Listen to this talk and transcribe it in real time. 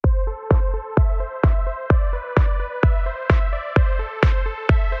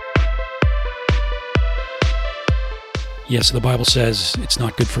Yes, the Bible says it's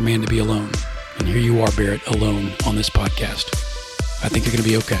not good for man to be alone. And here you are, Barrett, alone on this podcast. I think you're going to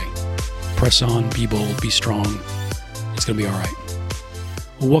be okay. Press on, be bold, be strong. It's going to be all right.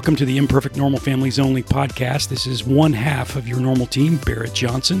 Well, welcome to the Imperfect Normal Families Only podcast. This is one half of your normal team, Barrett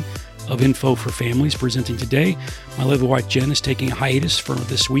Johnson of Info for Families, presenting today. My lovely wife, Jen, is taking a hiatus for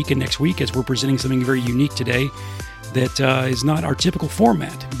this week and next week as we're presenting something very unique today that is not our typical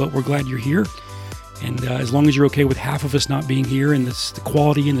format, but we're glad you're here. And as long as you're okay with half of us not being here and the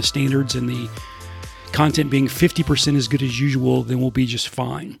quality and the standards and the content being 50% as good as usual, then we'll be just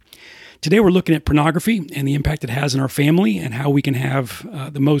fine. Today we're looking at pornography and the impact it has on our family and how we can have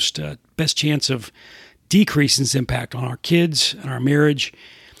the best chance of decreasing its impact on our kids and our marriage.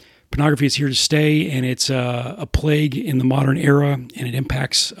 Pornography is here to stay, and it's a plague in the modern era, and it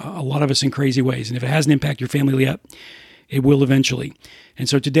impacts a lot of us in crazy ways. And if it hasn't impacted your family yet, it will eventually. And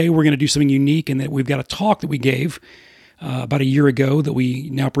so today we're going to do something unique in that we've got a talk that we gave about a year ago that we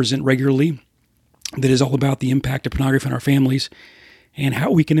now present regularly that is all about the impact of pornography on our families and how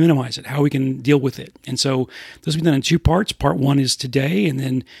we can minimize it, how we can deal with it. And so this will be done in two parts. Part one is today, and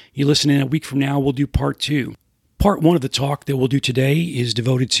then you listen in a week from now, we'll do part two. Part one of the talk that we'll do today is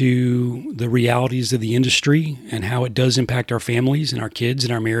devoted to the realities of the industry and how it does impact our families and our kids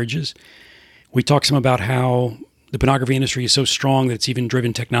and our marriages. We talk some about how the pornography industry is so strong that it's even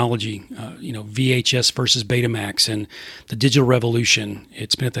driven technology, VHS versus Betamax and the digital revolution.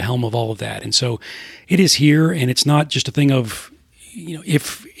 It's been at the helm of all of that. And so it is here, and it's not just a thing of,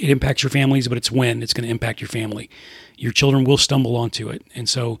 if it impacts your families, but it's when it's going to impact your family. Your children will stumble onto it. And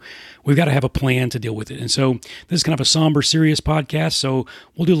so we've got to have a plan to deal with it. And so this is kind of a somber, serious podcast. So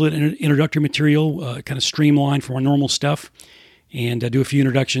we'll do a little introductory material, kind of streamlined from our normal stuff, and do a few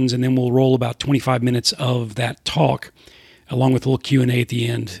introductions, and then we'll roll about 25 minutes of that talk, along with a little Q&A at the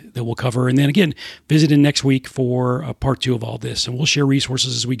end that we'll cover. And then again, visit in next week for part two of all this. And we'll share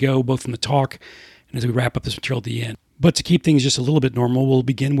resources as we go, both from the talk and as we wrap up this material at the end. But to keep things just a little bit normal, we'll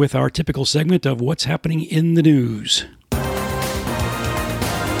begin with our typical segment of what's happening in the news.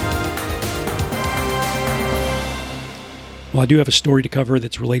 Well, I do have a story to cover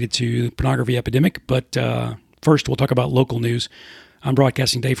that's related to the pornography epidemic, but first, we'll talk about local news. I'm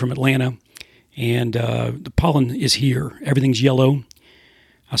broadcasting today from Atlanta, and the pollen is here. Everything's yellow.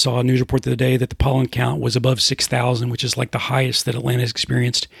 I saw a news report the other day that the pollen count was above 6,000, which is like the highest that Atlanta has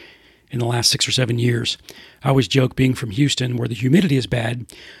experienced in the last 6 or 7 years. I always joke, being from Houston, where the humidity is bad,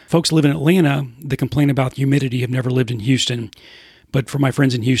 folks live in Atlanta that complain about humidity have never lived in Houston. But for my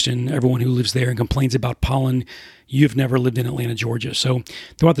friends in Houston, everyone who lives there and complains about pollen, you've never lived in Atlanta, Georgia. So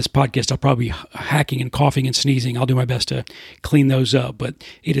throughout this podcast, I'll probably be hacking and coughing and sneezing. I'll do my best to clean those up, but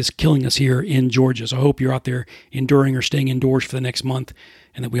it is killing us here in Georgia. So I hope you're out there enduring or staying indoors for the next month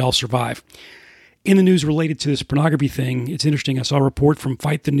and that we all survive. In the news related to this pornography thing, it's interesting. I saw a report from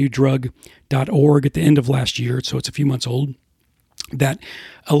fightthenewdrug.org at the end of last year, so it's a few months old, that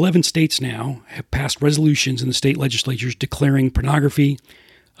 11 states now have passed resolutions in the state legislatures declaring pornography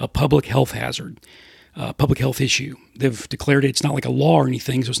a public health hazard, a public health issue. They've declared it's not like a law or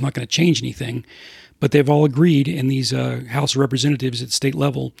anything, so it's not going to change anything, but they've all agreed in these House of Representatives at the state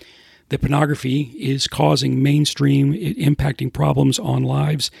level that pornography is causing mainstream, impacting problems on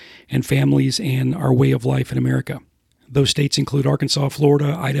lives and families and our way of life in America. Those states include Arkansas,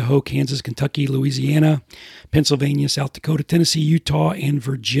 Florida, Idaho, Kansas, Kentucky, Louisiana, Pennsylvania, South Dakota, Tennessee, Utah, and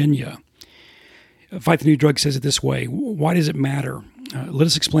Virginia. Fight the New Drug says it this way. Why does it matter? Let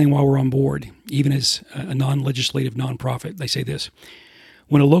us explain why we're on board, even as a non-legislative nonprofit. They say this.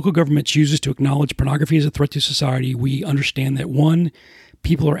 When a local government chooses to acknowledge pornography as a threat to society, we understand that, one,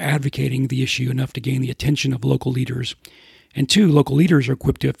 people are advocating the issue enough to gain the attention of local leaders. And two, local leaders are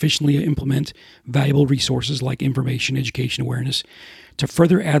equipped to efficiently implement valuable resources like information, education, awareness to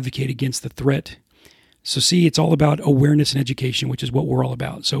further advocate against the threat. So see, it's all about awareness and education, which is what we're all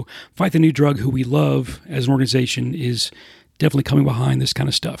about. So Fight the New Drug, who we love as an organization, is definitely coming behind this kind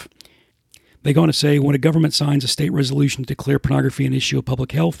of stuff. They go on to say, when a government signs a state resolution to declare pornography an issue of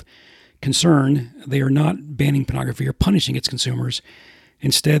public health concern, they are not banning pornography or punishing its consumers.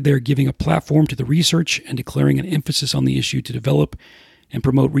 Instead, they're giving a platform to the research and declaring an emphasis on the issue to develop and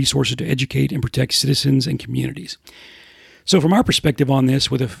promote resources to educate and protect citizens and communities. So from our perspective on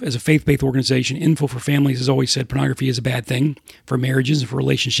this, as a faith-based organization, Info for Families has always said pornography is a bad thing for marriages and for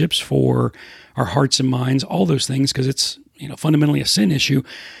relationships, for our hearts and minds, all those things, because it's fundamentally a sin issue.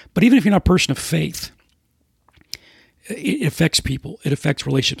 But even if you're not a person of faith, it affects people. It affects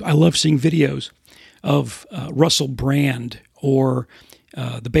relationships. I love seeing videos of Russell Brand or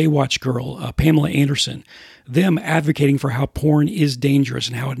the Baywatch girl, Pamela Anderson, them advocating for how porn is dangerous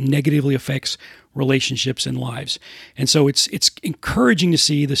and how it negatively affects relationships and lives. And so it's encouraging to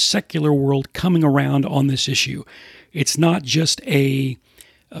see the secular world coming around on this issue. It's not just a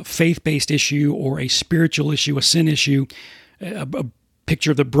faith-based issue or a spiritual issue, a sin issue, a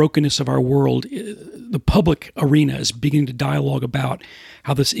picture of the brokenness of our world. The public arena is beginning to dialogue about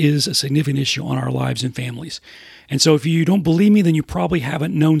how this is a significant issue on our lives and families. And so if you don't believe me, then you probably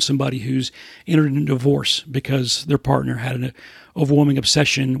haven't known somebody who's entered into divorce because their partner had an overwhelming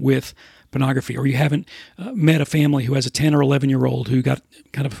obsession with pornography, or you haven't met a family who has a 10 or 11-year-old who got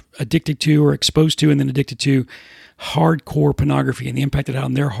kind of addicted to or exposed to and then addicted to hardcore pornography and the impact it had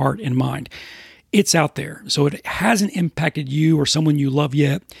on their heart and mind. It's out there. So it hasn't impacted you or someone you love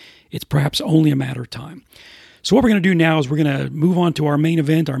yet. It's perhaps only a matter of time. So what we're going to do now is we're going to move on to our main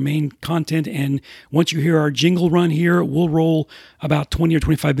event, our main content. And once you hear our jingle run here, we'll roll about 20 or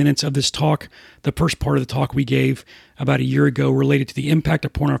 25 minutes of this talk, the first part of the talk we gave about a year ago related to the impact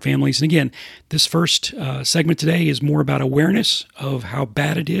of porn on our families. And again, this first segment today is more about awareness of how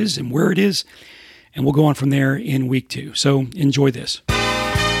bad it is and where it is. And we'll go on from there in week 2. So enjoy this.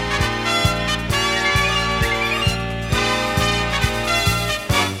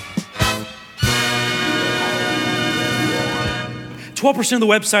 12% of the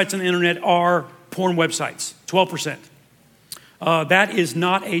websites on the internet are porn websites, 12%. That is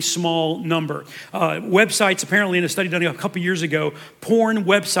not a small number. Websites, apparently in a study done a couple years ago, porn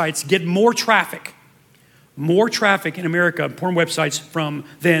websites get more traffic in America, porn websites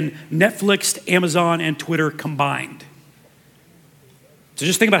than Netflix, Amazon, and Twitter combined. So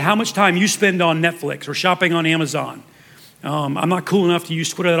just think about how much time you spend on Netflix or shopping on Amazon. I'm not cool enough to use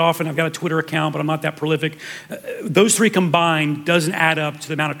Twitter that often. I've got a Twitter account, but I'm not that prolific. Those three combined doesn't add up to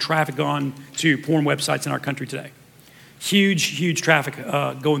the amount of traffic on to porn websites in our country today. Huge traffic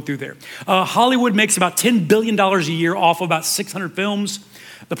going through there. Hollywood makes about $10 billion a year off of about 600 films.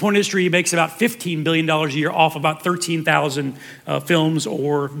 The porn industry makes about $15 billion a year off about 13,000 films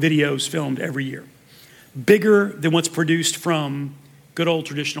or videos filmed every year. Bigger than what's produced from good old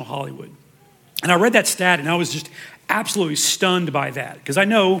traditional Hollywood. And I read that stat and I was just absolutely stunned by that because I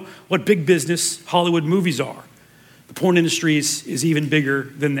know what big business Hollywood movies are. The porn industry is even bigger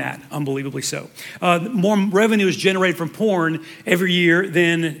than that, unbelievably so. More revenue is generated from porn every year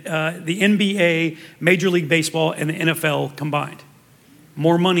than the NBA, Major League Baseball, and the NFL combined.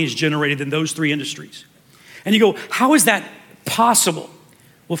 More money is generated than those three industries. And you go, how is that possible?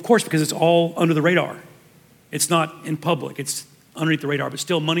 Well, of course, because it's all under the radar. It's not in public. It's underneath the radar, but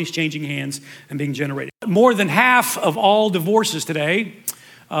still money's changing hands and being generated. More than half of all divorces today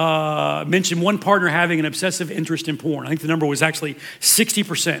mention one partner having an obsessive interest in porn. I think the number was actually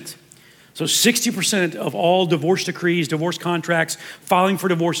 60%. So 60% of all divorce decrees, divorce contracts, filing for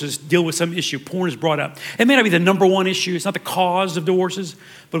divorces deal with some issue. Porn is brought up. It may not be the number one issue. It's not the cause of divorces,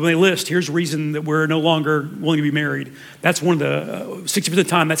 but when they list, here's a reason that we're no longer willing to be married. That's one of the 60% of the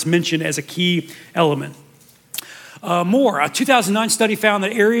time that's mentioned as a key element. A 2009 study found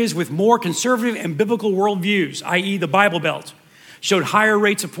that areas with more conservative and biblical worldviews, i.e. the Bible Belt, showed higher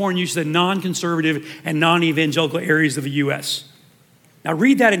rates of porn use than non-conservative and non-evangelical areas of the U.S. Now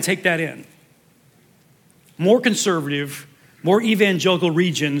read that and take that in. More conservative, more evangelical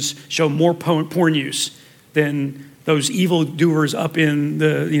regions show more porn use than those evildoers up in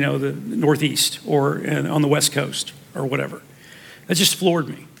the Northeast or on the West Coast or whatever. That just floored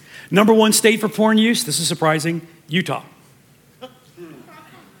me. Number one state for porn use, this is surprising, Utah.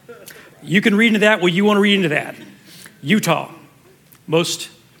 You can read into that what you want to read into that. Utah, most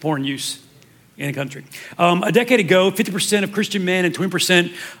porn use in the country. A decade ago, 50% of Christian men and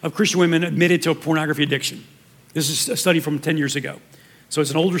 20% of Christian women admitted to a pornography addiction. This is a study from 10 years ago. So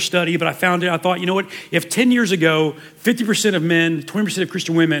it's an older study, but I found it. I thought, you know what? If 10 years ago, 50% of men, 20% of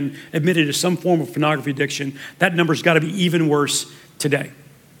Christian women admitted to some form of pornography addiction, that number's got to be even worse today.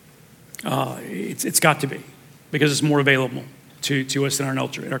 It's got to be because it's more available to us in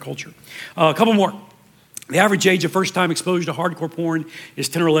our culture. A couple more. The average age of first-time exposure to hardcore porn is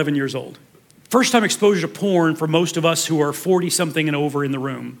 10 or 11 years old. First-time exposure to porn for most of us who are 40-something and over in the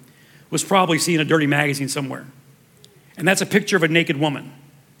room was probably seeing a dirty magazine somewhere. And that's a picture of a naked woman.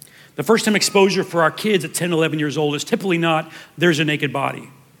 The first-time exposure for our kids at 10, 11 years old is typically not, there's a naked body.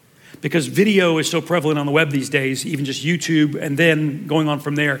 Because video is so prevalent on the web these days, even just YouTube, and then going on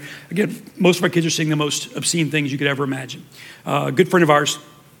from there. Again, most of our kids are seeing the most obscene things you could ever imagine. A good friend of ours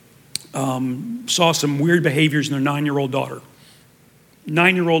saw some weird behaviors in their 9-year-old daughter.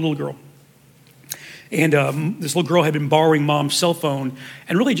 9-year-old little girl. And this little girl had been borrowing mom's cell phone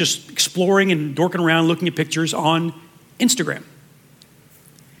and really just exploring and dorking around, looking at pictures on Instagram.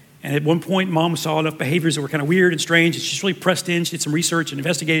 And at one point, mom saw enough behaviors that were kind of weird and strange, and she's really pressed in. She did some research and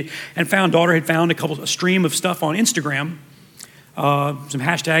investigated, and daughter had found a stream of stuff on Instagram, some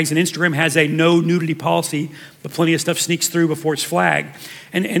hashtags, and Instagram has a no nudity policy, but plenty of stuff sneaks through before it's flagged.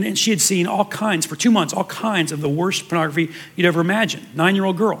 And she had seen for 2 months, all kinds of the worst pornography you'd ever imagine.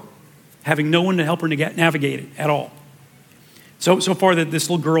 9-year-old girl, having no one to help her navigate it at all. So far that this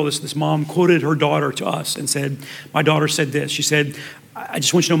little girl, this mom quoted her daughter to us and said, my daughter said this. She said, I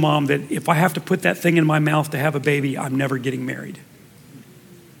just want you to know, Mom, that if I have to put that thing in my mouth to have a baby, I'm never getting married.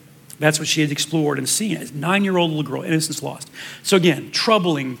 That's what she had explored and seen as 9-year-old little girl, innocence lost. So again,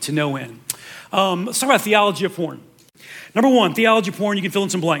 troubling to no end. Let's talk about theology of porn. Number one, theology of porn, you can fill in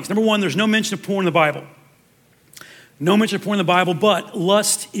some blanks. Number one, there's no mention of porn in the Bible. No mention of porn in the Bible, but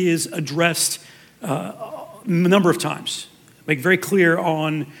lust is addressed a number of times. Make very clear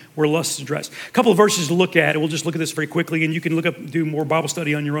on where lust is addressed. A couple of verses to look at, and we'll just look at this very quickly, and you can do more Bible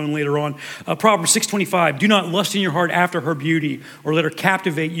study on your own later on. Proverbs 6:25, do not lust in your heart after her beauty, or let her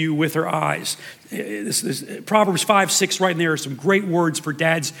captivate you with her eyes. Proverbs 5:6 right in there are some great words for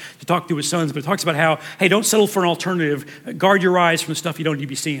dads to talk to his sons, but it talks about how, hey, don't settle for an alternative. Guard your eyes from the stuff you don't need to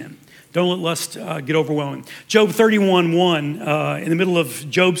be seeing. Don't let lust get overwhelming. Job 31:1, in the middle of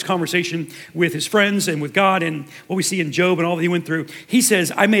Job's conversation with his friends and with God and what we see in Job and all that he went through, he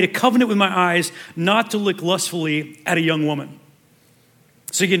says, I made a covenant with my eyes not to look lustfully at a young woman.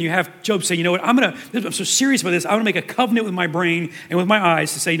 So again, you have Job say, you know what, I'm so serious about this, I'm going to make a covenant with my brain and with my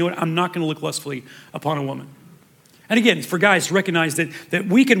eyes to say, you know what, I'm not going to look lustfully upon a woman. And again, for guys to recognize that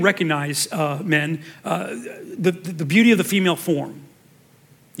we can recognize, men, the beauty of the female form,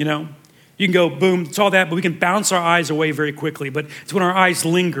 you know. You can go, boom, saw that, but we can bounce our eyes away very quickly. But it's when our eyes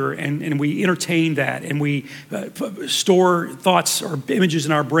linger and we entertain that and we store thoughts or images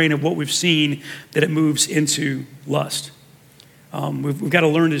in our brain of what we've seen that it moves into lust. We've got to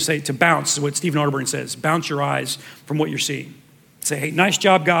learn to bounce, what Stephen Arterburn says, bounce your eyes from what you're seeing. Say, hey, nice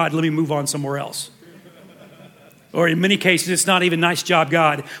job, God, let me move on somewhere else. Or in many cases, it's not even nice job,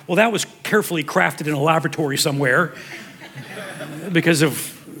 God. Well, that was carefully crafted in a laboratory somewhere because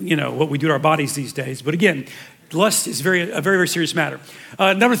of what we do to our bodies these days. But again, lust is a very, very serious matter.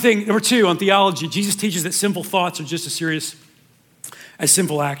 Number two, on theology, Jesus teaches that sinful thoughts are just as serious as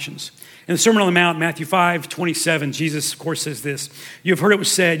sinful actions. In the Sermon on the Mount, Matthew 5:27, Jesus, of course, says this, you have heard it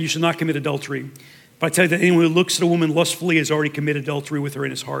was said, you shall not commit adultery. But I tell you that anyone who looks at a woman lustfully has already committed adultery with her in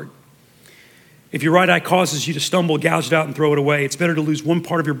his heart. If your right eye causes you to stumble, gouge it out and throw it away. It's better to lose one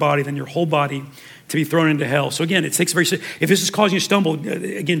part of your body than your whole body to be thrown into hell. So again, it takes if this is causing you to stumble,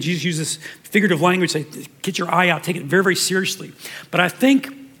 again, Jesus uses figurative language, say, get your eye out, take it very, very seriously. But I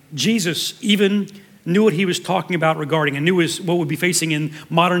think Jesus even knew what he was talking about regarding and knew what would be facing in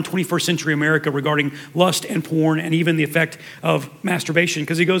modern 21st century America regarding lust and porn and even the effect of masturbation.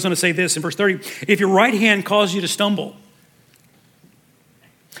 Because he goes on to say this in verse 30, if your right hand causes you to stumble,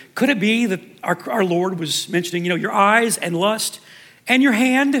 could it be that our Lord was mentioning, your eyes and lust and your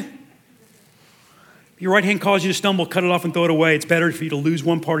hand? Your right hand causes you to stumble, cut it off and throw it away. It's better for you to lose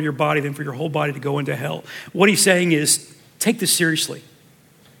one part of your body than for your whole body to go into hell. What he's saying is, take this seriously.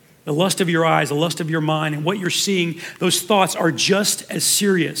 The lust of your eyes, the lust of your mind, and what you're seeing, those thoughts are just as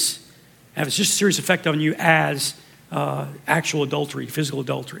serious, have just a serious effect on you as actual adultery, physical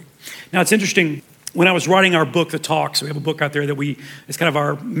adultery. Now, it's interesting. When I was writing our book, The Talks, we have a book out there it's kind of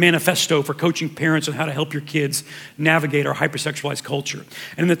our manifesto for coaching parents on how to help your kids navigate our hypersexualized culture.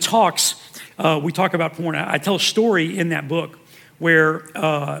 And in The Talks, we talk about porn. I tell a story in that book where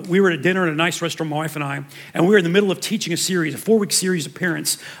we were at dinner at a nice restaurant, my wife and I, and we were in the middle of teaching a 4-week series of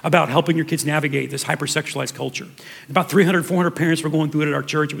parents about helping your kids navigate this hypersexualized culture. About 300, 400 parents were going through it at our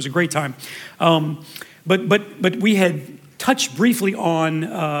church. It was a great time. But we had touched briefly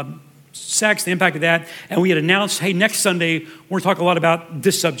on sex, the impact of that, and we had announced, hey, next Sunday, we're going to talk a lot about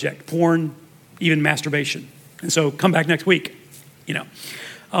this subject, porn, even masturbation. And so come back next week,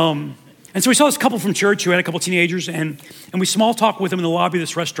 And so we saw this couple from church who had a couple teenagers, and we small talked with them in the lobby of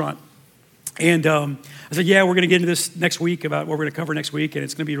this restaurant. And I said, yeah, we're going to get into this next week about what we're going to cover next week, and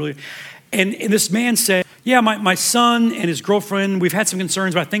it's going to be really... And this man said, yeah, my son and his girlfriend, we've had some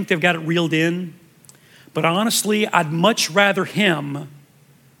concerns, but I think they've got it reeled in. But honestly, I'd much rather him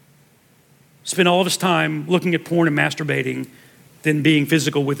spend all of his time looking at porn and masturbating than being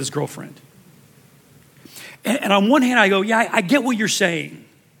physical with his girlfriend. And on one hand, I go, yeah, I get what you're saying.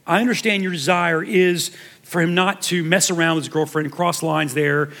 I understand your desire is for him not to mess around with his girlfriend and cross lines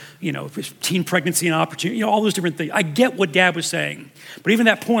there, teen pregnancy and opportunity, all those different things. I get what Dad was saying. But even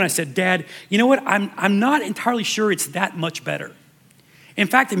at that point, I said, Dad, you know what? I'm not entirely sure it's that much better. In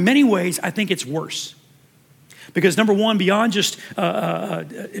fact, in many ways, I think it's worse. Because number one, beyond just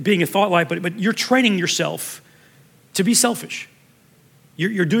it being a thought life, but you're training yourself to be selfish.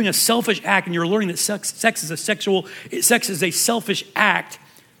 You're doing a selfish act, and you're learning that sex is a selfish act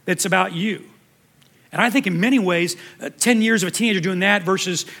that's about you. And I think in many ways, 10 years of a teenager doing that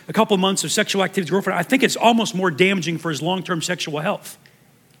versus a couple of months of sexual activity with a girlfriend, I think it's almost more damaging for his long-term sexual health.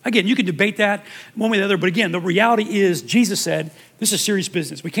 Again, you can debate that one way or the other, but again, the reality is Jesus said, this is serious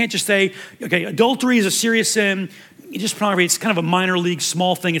business. We can't just say, okay, adultery is a serious sin. Just pornography, it's kind of a minor league,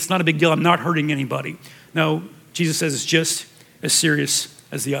 small thing. It's not a big deal. I'm not hurting anybody. No, Jesus says it's just as serious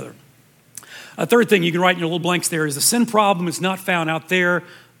as the other. A third thing you can write in your little blanks there is the sin problem is not found out there,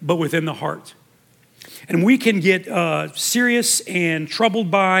 but within the heart. And we can get serious and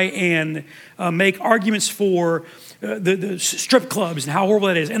troubled by and make arguments for the strip clubs and how horrible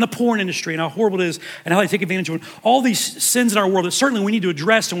that is, and the porn industry and how horrible it is, and how they take advantage of it. All these sins in our world that certainly we need to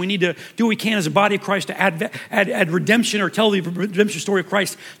address, and we need to do what we can as a body of Christ to add redemption or tell the redemption story of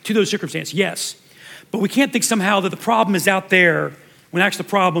Christ to those circumstances. Yes. But we can't think somehow that the problem is out there when actually the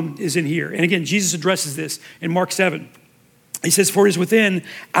problem is in here. And again, Jesus addresses this in Mark 7. He says, for it is within,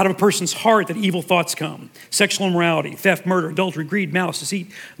 out of a person's heart that evil thoughts come. Sexual immorality, theft, murder, adultery, greed, malice, deceit,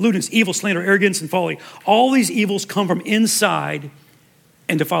 lewdness, evil, slander, arrogance, and folly. All these evils come from inside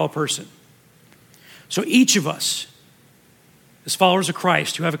and defile a person. So each of us, as followers of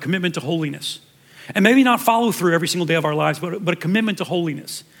Christ who have a commitment to holiness, and maybe not follow through every single day of our lives, but a commitment to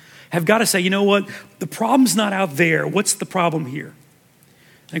holiness, have got to say, you know what? The problem's not out there. What's the problem here?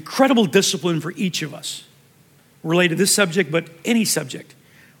 An incredible discipline for each of us related to this subject, but any subject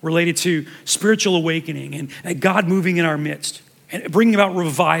related to spiritual awakening and God moving in our midst and bringing about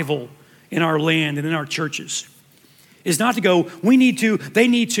revival in our land and in our churches is not to go, we need to, they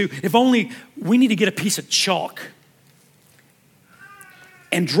need to, if only we need to get a piece of chalk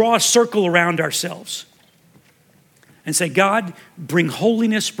and draw a circle around ourselves and say, God, bring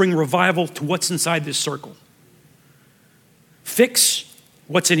holiness, bring revival to what's inside this circle. Fix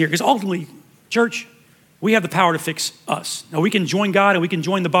what's in here. Because ultimately, church, we have the power to fix us. Now, we can join God and we can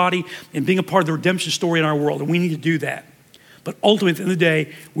join the body in being a part of the redemption story in our world, and we need to do that. But ultimately, at the end of the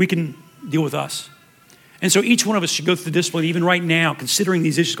day, we can deal with us. And so each one of us should go through the discipline, even right now, considering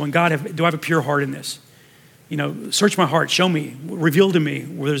these issues, going, God, do I have a pure heart in this? You know, search my heart, show me, reveal to me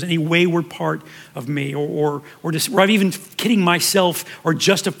where there's any wayward part of me or I'm even kidding myself or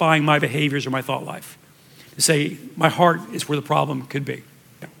justifying my behaviors or my thought life. To say, my heart is where the problem could be.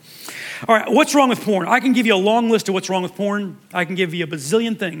 All right, what's wrong with porn? I can give you a long list of what's wrong with porn. I can give you a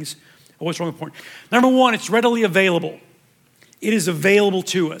bazillion things of what's wrong with porn. Number one, it's readily available. It is available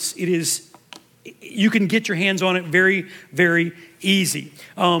to us. You can get your hands on it very, very easy.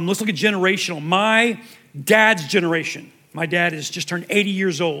 Let's look at generational. My dad's generation. My dad has just turned 80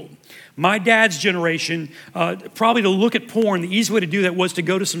 years old. My dad's generation, probably to look at porn, the easy way to do that was to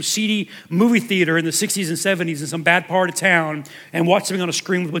go to some seedy movie theater in the 60s and 70s in some bad part of town and watch something on a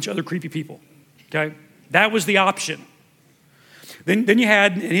screen with a bunch of other creepy people. Okay? That was the option. Then you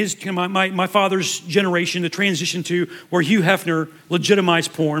had, in my father's generation, the transition to where Hugh Hefner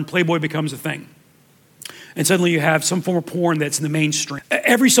legitimized porn, Playboy becomes a thing. And suddenly you have some form of porn that's in the mainstream.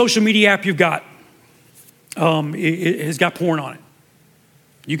 Every social media app you've got, it has got porn on it.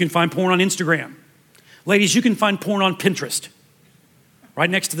 You can find porn on Instagram. Ladies, you can find porn on Pinterest. Right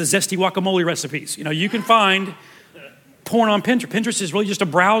next to the zesty guacamole recipes. You know, you can find porn on Pinterest. Pinterest is really just a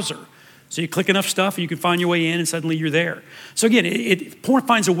browser. So you click enough stuff and you can find your way in and suddenly you're there. So again, porn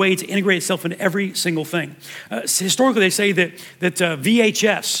finds a way to integrate itself into every single thing. Historically, they say that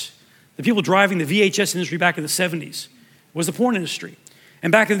VHS, the people driving the VHS industry back in the 70s, was the porn industry.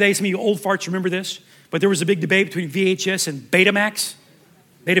 And back in the day, some of you old farts remember this, but there was a big debate between VHS and Betamax.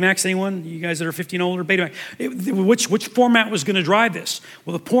 Betamax, anyone? You guys that are 15 older? Betamax. Which format was going to drive this?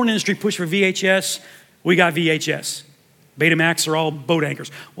 Well, the porn industry pushed for VHS. We got VHS. Betamax are all boat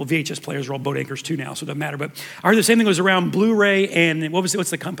anchors. Well, VHS players are all boat anchors too now, so it doesn't matter. But I heard the same thing was around Blu-ray and what's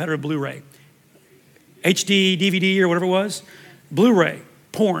the competitor of Blu-ray? HD, DVD, or whatever it was? Blu-ray,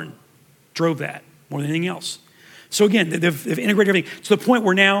 porn drove that more than anything else. So again, they've integrated everything to the point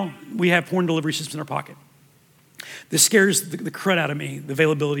where now we have porn delivery systems in our pocket. This scares the crud out of me, the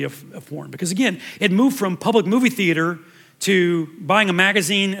availability of porn. Because again, it moved from public movie theater to buying a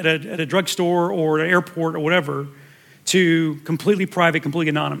magazine at a drugstore or at an airport or whatever to completely private, completely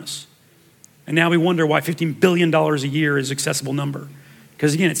anonymous. And now we wonder why $15 billion a year is an accessible number.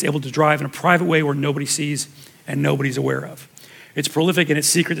 Because again, it's able to drive in a private way where nobody sees and nobody's aware of. It's prolific and it's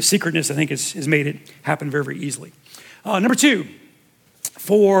secret. The secretness, I think, has made it happen very, very easily. Number two,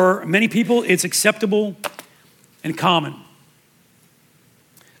 for many people, it's acceptable and common.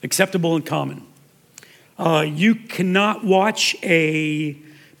 Acceptable and common. You cannot watch a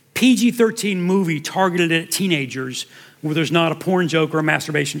PG-13 movie targeted at teenagers where there's not a porn joke or a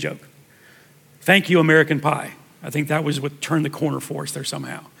masturbation joke. Thank you, American Pie. I think that was what turned the corner for us there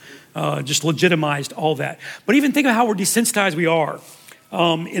somehow. Just legitimized all that. But even think of how we're desensitized we are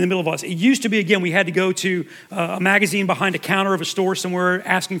in the middle of us. It used to be, again, we had to go to a magazine behind a counter of a store somewhere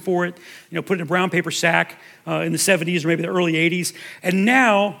asking for it, put it in a brown paper sack in the 70s or maybe the early 80s. And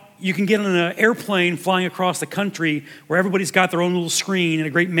now you can get on an airplane flying across the country where everybody's got their own little screen and a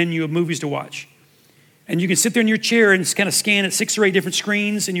great menu of movies to watch. And you can sit there in your chair and kind of scan at 6 or 8 different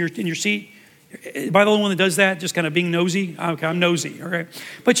screens in your seat. Am I the only one that does that? Just kind of being nosy? Okay, I'm nosy, okay?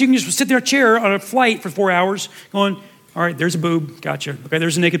 But you can just sit there in a chair on a flight for 4 hours going, all right, there's a boob, gotcha. Okay,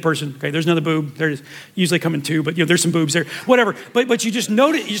 there's a naked person. Okay, there's another boob. There's usually come in 2, but there's some boobs there. Whatever. But you just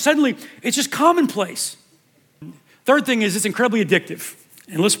notice, it's just commonplace. Third thing is it's incredibly addictive.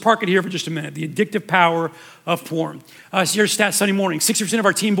 And let's park it here for just a minute. The addictive power of porn. Here's a stat Sunday morning. 60% of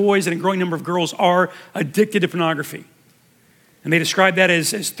our teen boys and a growing number of girls are addicted to pornography. And they describe that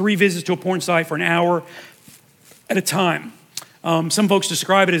as 3 visits to a porn site for an hour at a time. Some folks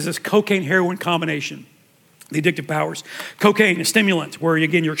describe it as this cocaine-heroin combination, the addictive powers. Cocaine, a stimulant, where,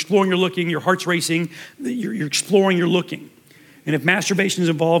 again, you're exploring your looking, your heart's racing, you're exploring your looking. And if masturbation is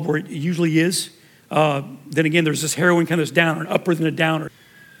involved, where it usually is, then again, there's this heroin kind of this downer, an upper than a downer.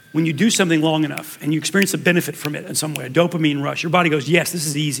 When you do something long enough and you experience a benefit from it in some way, a dopamine rush, your body goes, yes, this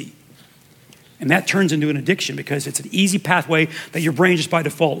is easy. And that turns into an addiction because it's an easy pathway that your brain just by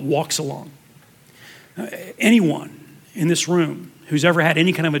default walks along. Anyone in this room who's ever had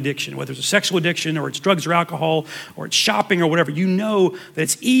any kind of addiction, whether it's a sexual addiction or it's drugs or alcohol or it's shopping or whatever, you know that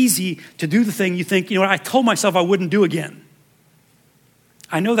it's easy to do the thing you think, I told myself I wouldn't do again.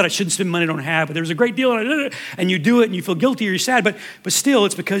 I know that I shouldn't spend money I don't have, but there's a great deal, and you do it and you feel guilty or you're sad, but still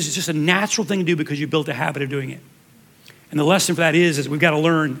it's because it's just a natural thing to do because you built a habit of doing it. And the lesson for that is we've got to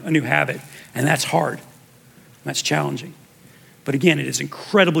learn a new habit, and that's hard. That's challenging. But again, it is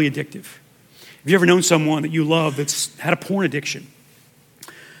incredibly addictive. Have you ever known someone that you love that's had a porn addiction?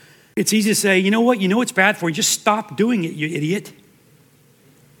 It's easy to say, you know what? You know it's bad for you. Just stop doing it, you idiot.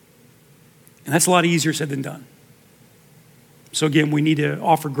 And that's a lot easier said than done. So again, we need to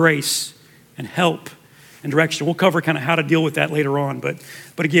offer grace and help and direction. We'll cover kind of how to deal with that later on. But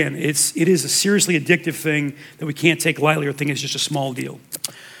again, it is a seriously addictive thing that we can't take lightly or think it's just a small deal.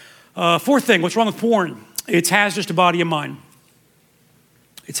 Fourth thing, what's wrong with porn? It's hazardous to body and mind.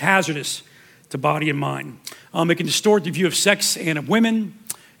 It's hazardous to body and mind. It can distort the view of sex and of women.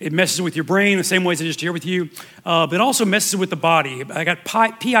 It messes with your brain the same ways I just shared with you. But it also messes with the body. I got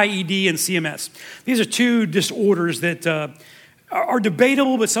PIED and CMS. These are 2 disorders that are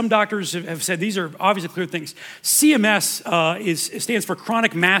debatable, but some doctors have said these are obviously clear things. CMS stands for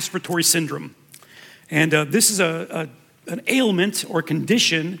chronic masturbatory syndrome. And this is an ailment or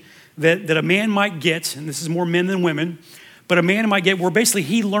condition that a man might get, and this is more men than women, but a man might get where basically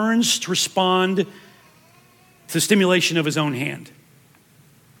he learns to respond to the stimulation of his own hand.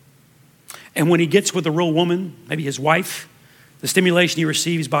 And when he gets with a real woman, maybe his wife, the stimulation he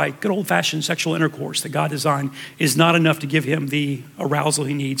receives by good old-fashioned sexual intercourse that God designed is not enough to give him the arousal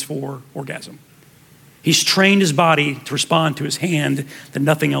he needs for orgasm. He's trained his body to respond to his hand that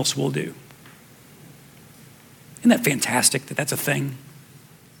nothing else will do. Isn't that fantastic that that's a thing?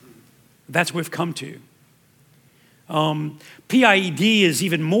 That's what we've come to. PIED is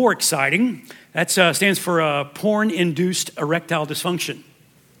even more exciting. That stands for porn-induced erectile dysfunction.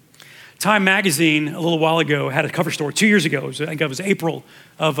 Time magazine a little while ago had a cover story 2 years ago. I think it was April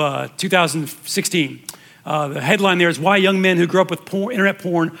of 2016. The headline there is why young men who grew up with internet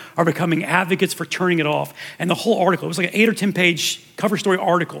porn are becoming advocates for turning it off. And the whole article, it was like an 8 or 10 page cover story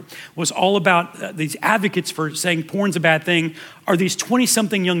article, was all about these advocates for saying porn's a bad thing are these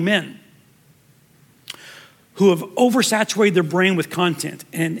 20-something young men who have oversaturated their brain with content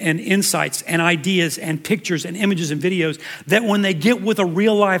and insights and ideas and pictures and images and videos that when they get with a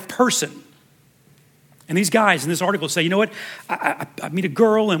real life person, and these guys in this article say, you know what, I meet a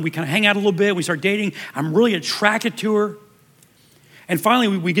girl and we kind of hang out a little bit, we start dating, I'm really attracted to her, and finally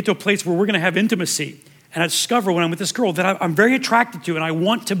we get to a place where we're going to have intimacy, and I discover when I'm with this girl that I'm very attracted to and I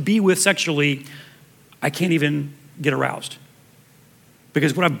want to be with sexually, I can't even get aroused.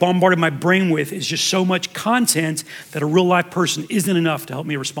 Because what I've bombarded my brain with is just so much content that a real life person isn't enough to help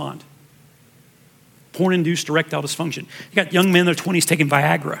me respond. Porn-induced erectile dysfunction. You got young men in their 20s taking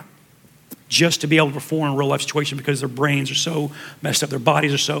Viagra just to be able to perform in a real life situation because their brains are so messed up, their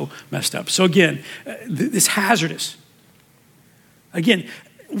bodies are so messed up. So again, this hazardous. Again,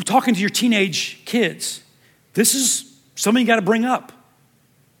 we're talking to your teenage kids. This is something you got to bring up.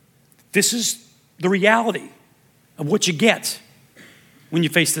 This is the reality of what you get when you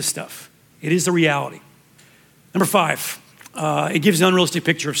face this stuff. It is the reality. Number 5, it gives an unrealistic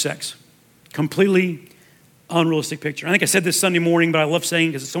picture of sex. Completely unrealistic picture. I think I said this Sunday morning, but I love saying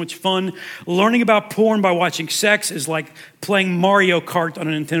it because it's so much fun. Learning about porn by watching sex is like playing Mario Kart on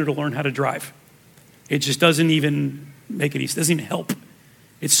a Nintendo to learn how to drive. It just doesn't even make it easy. It doesn't even help.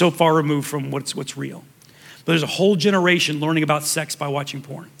 It's so far removed from what's real. But there's a whole generation learning about sex by watching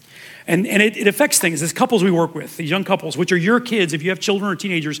porn. And it affects things. There's couples we work with, these young couples, which are your kids. If you have children or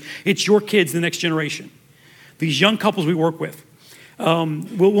teenagers, it's your kids, the next generation. These young couples we work with.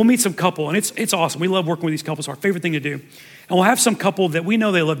 We'll meet some couple, and it's awesome. We love working with these couples. It's our favorite thing to do. And we'll have some couple that we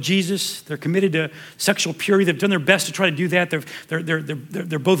know they love Jesus. They're committed to sexual purity. They've done their best to try to do that.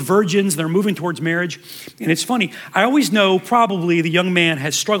 They're both virgins. They're moving towards marriage. And it's funny. I always know probably the young man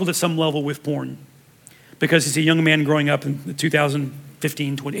has struggled at some level with porn because he's a young man growing up in the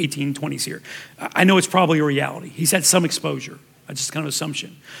 2015, 18, 20s here. I know it's probably a reality. He's had some exposure. That's just kind of an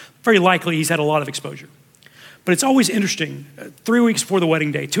assumption. Very likely he's had a lot of exposure. But it's always interesting. 3 weeks before the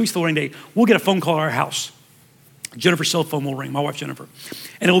wedding day, 2 weeks before the wedding day, we'll get a phone call at our house. Jennifer's cell phone will ring, my wife Jennifer.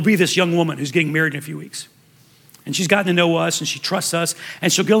 And it will be this young woman who's getting married in a few weeks. And she's gotten to know us and she trusts us.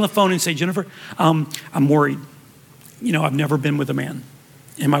 And she'll get on the phone and say, Jennifer, I'm worried. You know, I've never been with a man.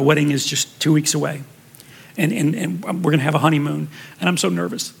 And my wedding is just 2 weeks away. And we're going to have a honeymoon. And I'm so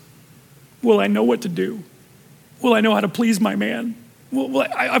nervous. Will I know what to do? Will I know how to please my man?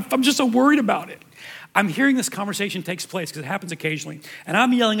 I'm just so worried about it. I'm hearing this conversation takes place because it happens occasionally. And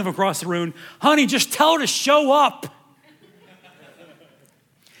I'm yelling from across the room, honey, just tell her to show up.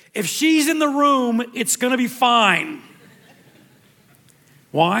 If she's in the room, it's going to be fine.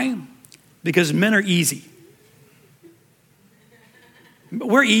 Why? Because men are easy.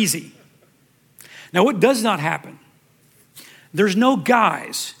 We're easy. Now, what does not happen? There's no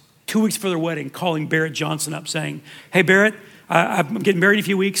guys 2 weeks before their wedding calling Barrett Johnson up saying, hey, Barrett, I'm getting married in a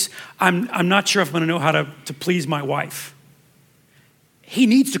few weeks. I'm not sure if I'm going to know how to please my wife. He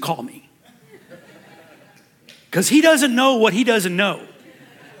needs to call me. Because he doesn't know what he doesn't know.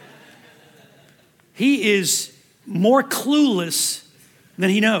 He is more clueless than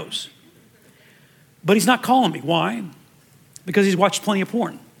he knows. But he's not calling me. Why? Because he's watched plenty of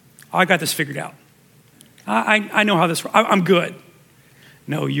porn. I got this figured out. I know how this works. I'm good.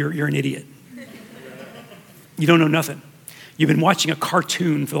 No, you're an idiot. You don't know nothing. You've been watching a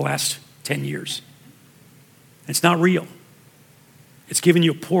cartoon for the last 10 years. It's not real. It's given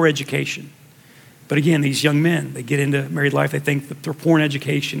you a poor education. But again, these young men, they get into married life, they think that their porn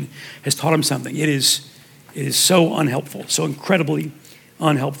education has taught them something. It is so unhelpful, so incredibly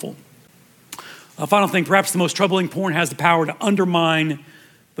unhelpful. A final thing, perhaps the most troubling, porn has the power to undermine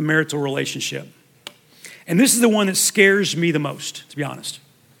the marital relationship. And this is the one that scares me the most, to be honest.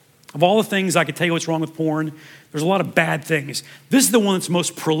 Of all the things I could tell you what's wrong with porn, there's a lot of bad things. This is the one that's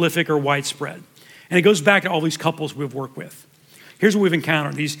most prolific or widespread. And it goes back to all these couples we've worked with. Here's what we've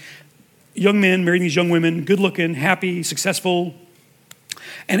encountered. These young men marrying these young women, good looking, happy, successful.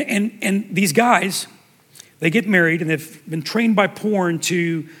 And these guys, they get married and they've been trained by porn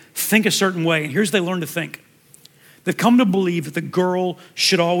to think a certain way. And here's what they learn to think. They've come to believe that the girl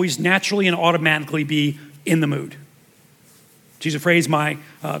should always naturally and automatically be in the mood. She's a phrase my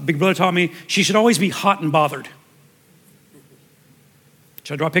big brother taught me. She should always be hot and bothered.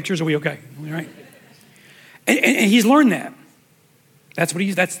 Should I draw pictures? Are we okay? All right. And he's learned that. That's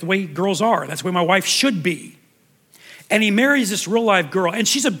the way girls are. That's the way my wife should be. And he marries this real life girl, and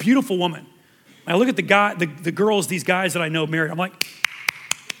she's a beautiful woman. I look at the girls, these guys that I know married. I'm like,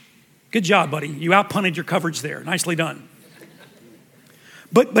 good job, buddy. You outpunted your coverage there. Nicely done.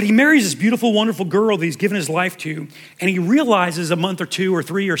 But he marries this beautiful, wonderful girl that he's given his life to, and he realizes a month or 2 or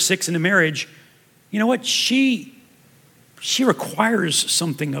 3 or 6 into marriage, you know what? She requires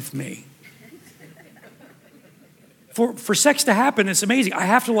something of me. For sex to happen, it's amazing. I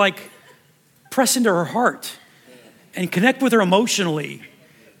have to press into her heart and connect with her emotionally,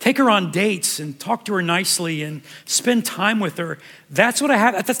 take her on dates and talk to her nicely and spend time with her. That's what I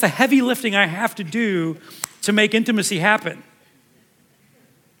have. That's the heavy lifting I have to do to make intimacy happen.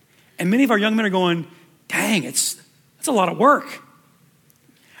 And many of our young men are going, dang, that's a lot of work.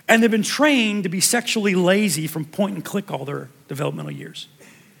 And they've been trained to be sexually lazy from point and click all their developmental years.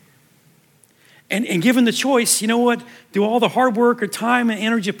 And given the choice, you know what? Do all the hard work or time and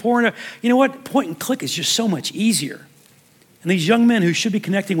energy pouring, you know what? Point and click is just so much easier. And these young men who should be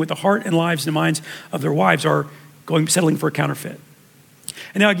connecting with the heart and lives and minds of their wives are settling for a counterfeit.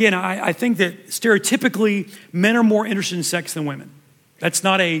 And now again, I think that stereotypically men are more interested in sex than women. That's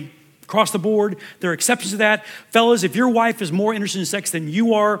not across the board. There are exceptions to that. Fellas, if your wife is more interested in sex than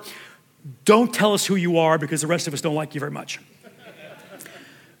you are, don't tell us who you are because the rest of us don't like you very much.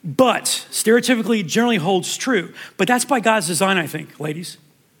 But stereotypically, generally holds true. But that's by God's design, I think, ladies.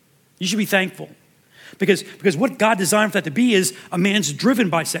 You should be thankful. Because what God designed for that to be is a man's driven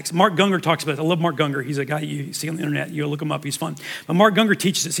by sex. Mark Gungor talks about it. I love Mark Gungor. He's a guy you see on the internet. You look him up. He's fun. But Mark Gungor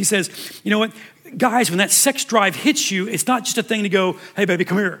teaches us. He says, you know what? Guys, when that sex drive hits you, it's not just a thing to go, hey, baby,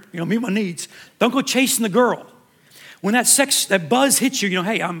 come here. Meet my needs. Don't go chasing the girl. When that buzz hits you,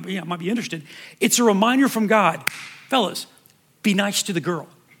 hey, I might be interested. It's a reminder from God. Fellas, be nice to the girl.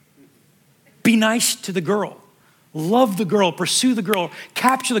 Be nice to the girl. Love the girl, pursue the girl,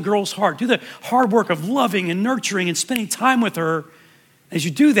 capture the girl's heart. Do the hard work of loving and nurturing and spending time with her. As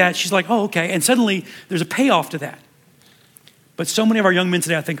you do that, she's like, oh, okay. And suddenly there's a payoff to that. But so many of our young men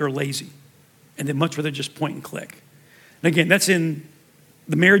today, I think, are lazy. And they'd much rather just point and click. And again, that's in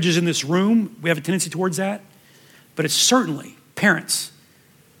the marriages in this room. We have a tendency towards that. But it's certainly parents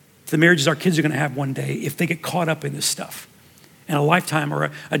to the marriages our kids are going to have one day if they get caught up in this stuff. And a lifetime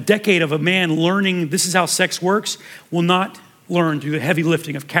or a decade of a man learning this is how sex works will not learn to do the heavy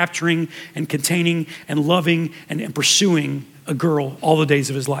lifting of capturing and containing and loving and pursuing a girl all the days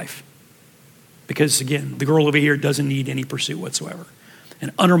of his life. Because again, the girl over here doesn't need any pursuit whatsoever.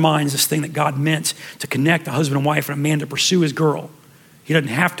 And undermines this thing that God meant to connect a husband and wife and a man to pursue his girl. He doesn't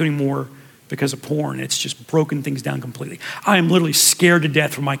have to anymore because of porn. It's just broken things down completely. I am literally scared to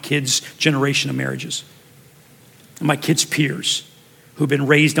death for my kids' generation of marriages. And my kids' peers who've been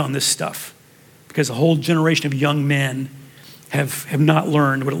raised on this stuff. Because a whole generation of young men have not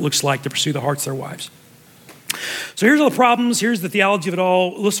learned what it looks like to pursue the hearts of their wives. So here's all the problems. Here's the theology of it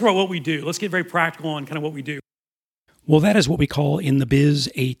all. Let's talk about what we do. Let's get very practical on kind of what we do. Well, that is what we call in the biz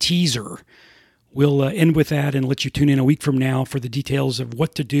a teaser. We'll end with that and let you tune in a week from now for the details of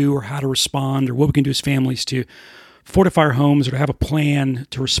what to do or how to respond or what we can do as families to fortify our homes or to have a plan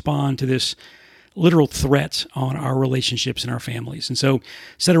to respond to this literal threat on our relationships and our families. And so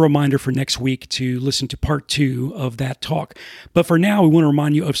set a reminder for next week to listen to part 2 of that talk. But for now, we want to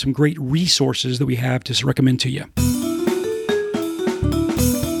remind you of some great resources that we have to recommend to you.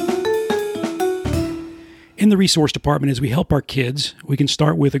 In the resource department, as we help our kids, we can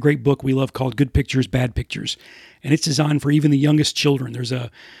start with a great book we love called Good Pictures, Bad Pictures. And it's designed for even the youngest children. There's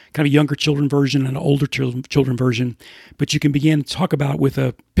a kind of younger children version and an older children version. But you can begin to talk about with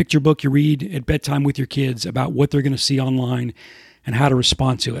a picture book you read at bedtime with your kids about what they're going to see online and how to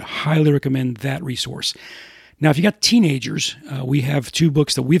respond to it. Highly recommend that resource. Now, if you got teenagers, we have 2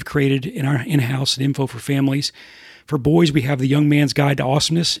 books that we've created in our in-house at Info for Families. For boys, we have The Young Man's Guide to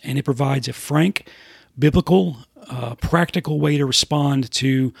Awesomeness, and it provides a frank, biblical, practical way to respond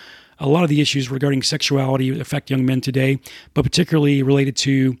to a lot of the issues regarding sexuality that affect young men today, but particularly related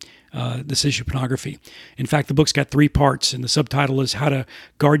to this issue of pornography. In fact, the book's got 3 parts, and the subtitle is How to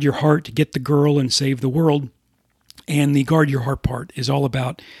Guard Your Heart to Get the Girl and Save the World. And the Guard Your Heart part is all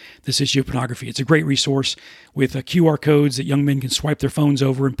about this issue of pornography. It's a great resource with QR codes that young men can swipe their phones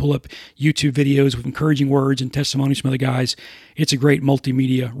over and pull up YouTube videos with encouraging words and testimonies from other guys. It's a great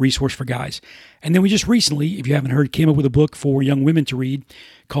multimedia resource for guys. And then we just recently, if you haven't heard, came up with a book for young women to read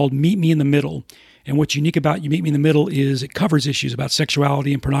called Meet Me in the Middle. And what's unique about You Meet Me in the Middle is it covers issues about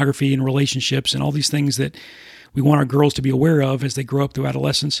sexuality and pornography and relationships and all these things that we want our girls to be aware of as they grow up through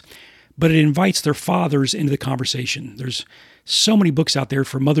adolescence. But it invites their fathers into the conversation. There's so many books out there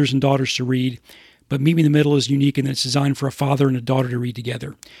for mothers and daughters to read, but Meet Me in the Middle is unique in that it's designed for a father and a daughter to read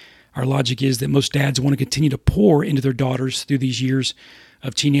together. Our logic is that most dads want to continue to pour into their daughters through these years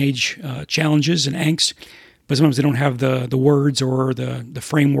of teenage challenges and angst, but sometimes they don't have the words or the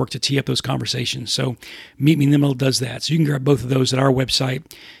framework to tee up those conversations. So Meet Me in the Middle does that. So you can grab both of those at our website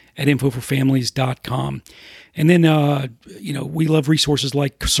at infoforfamilies.com. And then, we love resources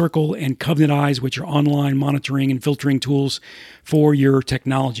like Circle and Covenant Eyes, which are online monitoring and filtering tools for your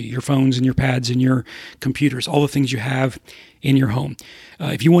technology, your phones and your pads and your computers, all the things you have in your home.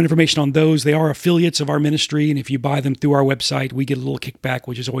 If you want information on those, they are affiliates of our ministry. And if you buy them through our website, we get a little kickback,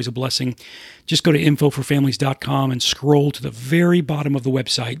 which is always a blessing. Just go to infoforfamilies.com and scroll to the very bottom of the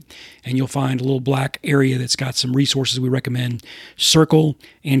website, and you'll find a little black area that's got some resources we recommend. Circle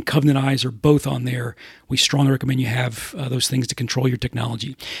and Covenant Eyes are both on there. We strongly recommend you have those things to control your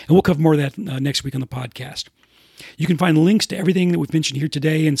technology. And we'll cover more of that next week on the podcast. You can find links to everything that we've mentioned here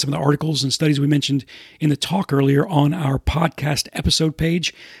today and some of the articles and studies we mentioned in the talk earlier on our podcast episode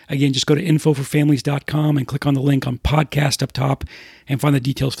page. Again, just go to infoforfamilies.com and click on the link on podcast up top and find the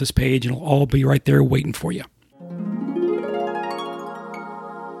details for this page, and it'll all be right there waiting for you.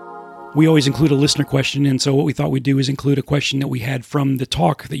 We always include a listener question, and so what we thought we'd do is include a question that we had from the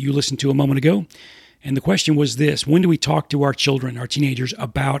talk that you listened to a moment ago. And the question was this: when do we talk to our children, our teenagers,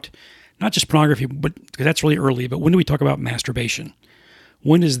 about not just pornography, but because that's really early, but when do we talk about masturbation?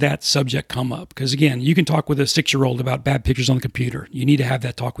 When does that subject come up? Because again, you can talk with a 6-year-old about bad pictures on the computer. You need to have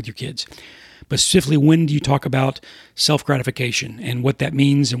that talk with your kids. But specifically, when do you talk about self-gratification and what that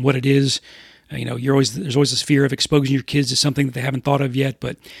means and what it is? There's always this fear of exposing your kids to something that they haven't thought of yet.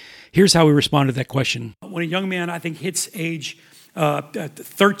 But here's how we respond to that question. When a young man, I think, hits age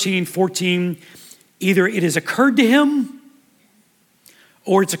 13, 14, either it has occurred to him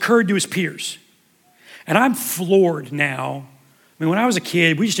or it's occurred to his peers. And I'm floored now. I mean, when I was a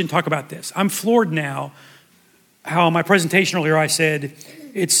kid, we just didn't talk about this. I'm floored now how in my presentation earlier I said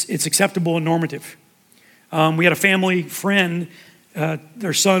it's acceptable and normative. We had a family friend,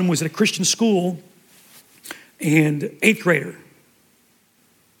 their son was at a Christian school, and 7th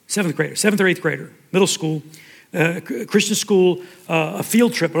or 8th grader, middle school, Christian school, a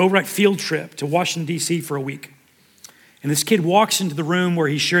field trip, an overnight field trip to Washington, D.C. for a week. And this kid walks into the room where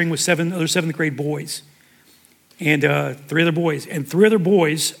he's sharing with 7 other 7th grade boys. And 3 other boys. And 3 other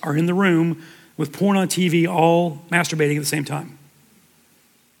boys are in the room with porn on TV, all masturbating at the same time.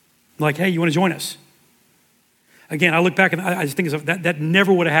 Like, hey, you want to join us? Again, I look back and I just think that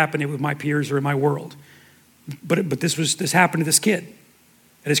never would have happened with my peers or in my world. But this happened to this kid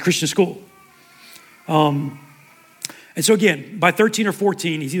at his Christian school. And so again, by 13 or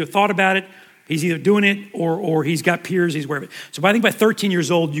 14, he's either thought about it, he's either doing it, or he's got peers, he's aware of it. So I think by 13 years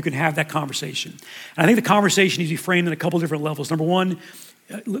old, you can have that conversation. And I think the conversation needs to be framed in a couple different levels. Number one,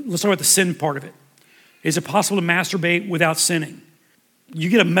 let's talk about the sin part of it. Is it possible to masturbate without sinning? You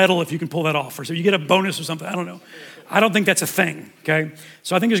get a medal if you can pull that off, or so you get a bonus or something. I don't know. I don't think that's a thing, okay?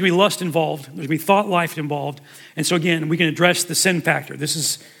 So I think there's going to be lust involved. There's going to be thought life involved. And so again, we can address the sin factor. God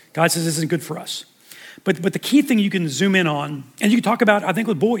says this isn't good for us. But the key thing you can zoom in on, and you can talk about, I think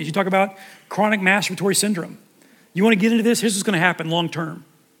with boys, you talk about chronic masturbatory syndrome. You want to get into this? Here's what's going to happen long term.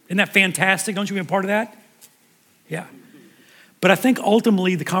 Isn't that fantastic? Don't you want to be a part of that? Yeah. But I think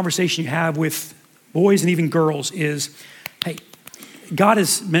ultimately the conversation you have with boys and even girls is, hey, God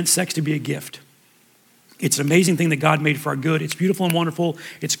has meant sex to be a gift. It's an amazing thing that God made for our good. It's beautiful and wonderful.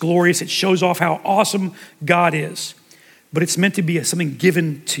 It's glorious. It shows off how awesome God is. But it's meant to be something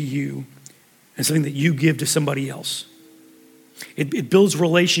given to you and something that you give to somebody else. It builds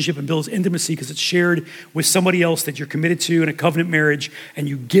relationship and builds intimacy because it's shared with somebody else that you're committed to in a covenant marriage, and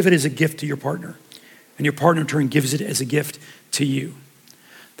you give it as a gift to your partner. And your partner in turn gives it as a gift to you.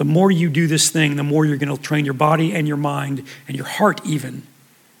 The more you do this thing, the more you're going to train your body and your mind and your heart even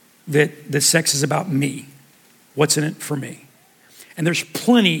that sex is about me. What's in it for me? And there's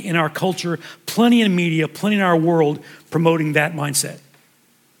plenty in our culture, plenty in media, plenty in our world promoting that mindset.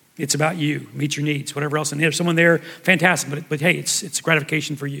 It's about you, meet your needs, whatever else. And there's someone there, fantastic, but hey, it's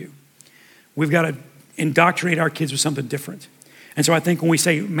gratification for you. We've got to indoctrinate our kids with something different. And so I think when we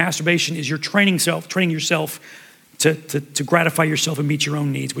say masturbation is you're training yourself to gratify yourself and meet your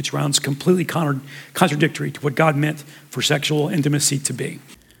own needs, which sounds completely contradictory to what God meant for sexual intimacy to be.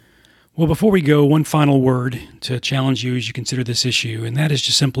 Well, before we go, one final word to challenge you as you consider this issue, and that is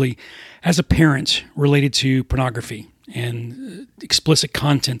just simply, as a parent related to pornography and explicit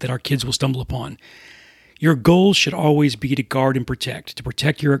content that our kids will stumble upon, your goal should always be to guard and to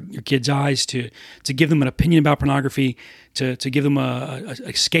protect your kids' eyes, to give them an opinion about pornography, to give them a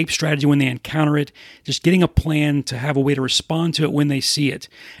escape strategy when they encounter it, just getting a plan to have a way to respond to it when they see it,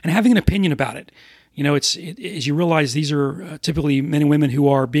 and having an opinion about it. You know, as you realize, these are typically men and women who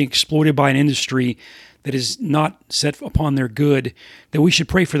are being exploited by an industry that is not set upon their good, that we should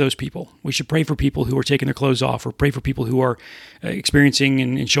pray for those people. We should pray for people who are taking their clothes off, or pray for people who are experiencing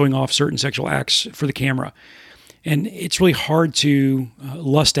and showing off certain sexual acts for the camera. And it's really hard to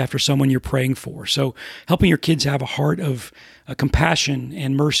lust after someone you're praying for. So helping your kids have a heart of compassion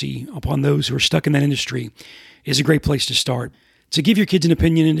and mercy upon those who are stuck in that industry is a great place to start. To give your kids an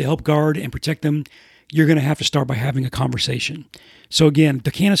opinion and to help guard and protect them, you're going to have to start by having a conversation. So again,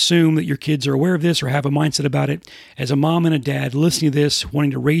 you can't assume that your kids are aware of this or have a mindset about it. As a mom and a dad listening to this,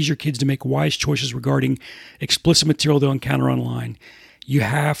 wanting to raise your kids to make wise choices regarding explicit material they'll encounter online, you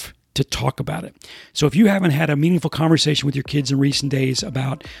have to talk about it. So if you haven't had a meaningful conversation with your kids in recent days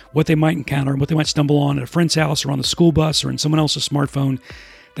about what they might encounter and what they might stumble on at a friend's house or on the school bus or in someone else's smartphone,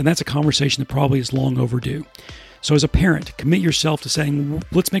 then that's a conversation that probably is long overdue. So as a parent, commit yourself to saying,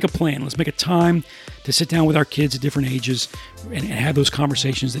 let's make a plan. Let's make a time to sit down with our kids at different ages and have those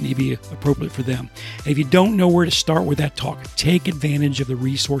conversations that need to be appropriate for them. And if you don't know where to start with that talk, take advantage of the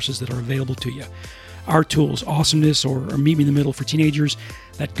resources that are available to you. Our tools, Awesomeness or Meet Me in the Middle for teenagers,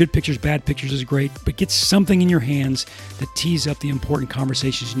 that Good Pictures, Bad Pictures is great, but get something in your hands that tees up the important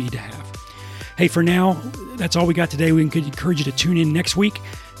conversations you need to have. Hey, for now, that's all we got today. We encourage you to tune in next week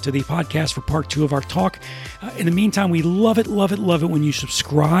to the podcast for part 2 of our talk. In the meantime, we love it when you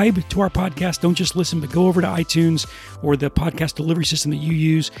subscribe to our podcast. Don't just listen, but go over to iTunes or the podcast delivery system that you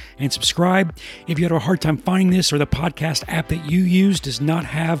use and subscribe. If you had a hard time finding this or the podcast app that you use does not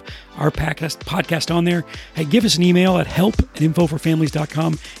have our podcast on there, hey, give us an email at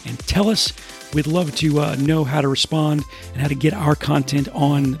help@infoforfamilies.com and tell us. We'd love to know how to respond and how to get our content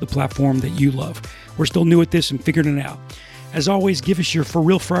on the platform that you love. We're still new at this and figuring it out. As always, give us your For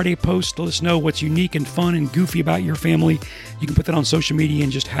Real Friday post. Let us know what's unique and fun and goofy about your family. You can put that on social media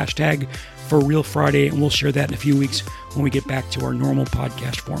and just hashtag For Real Friday, and we'll share that in a few weeks when we get back to our normal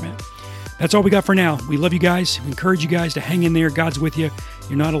podcast format. That's all we got for now. We love you guys. We encourage you guys to hang in there. God's with you.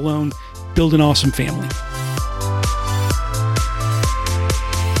 You're not alone. Build an awesome family.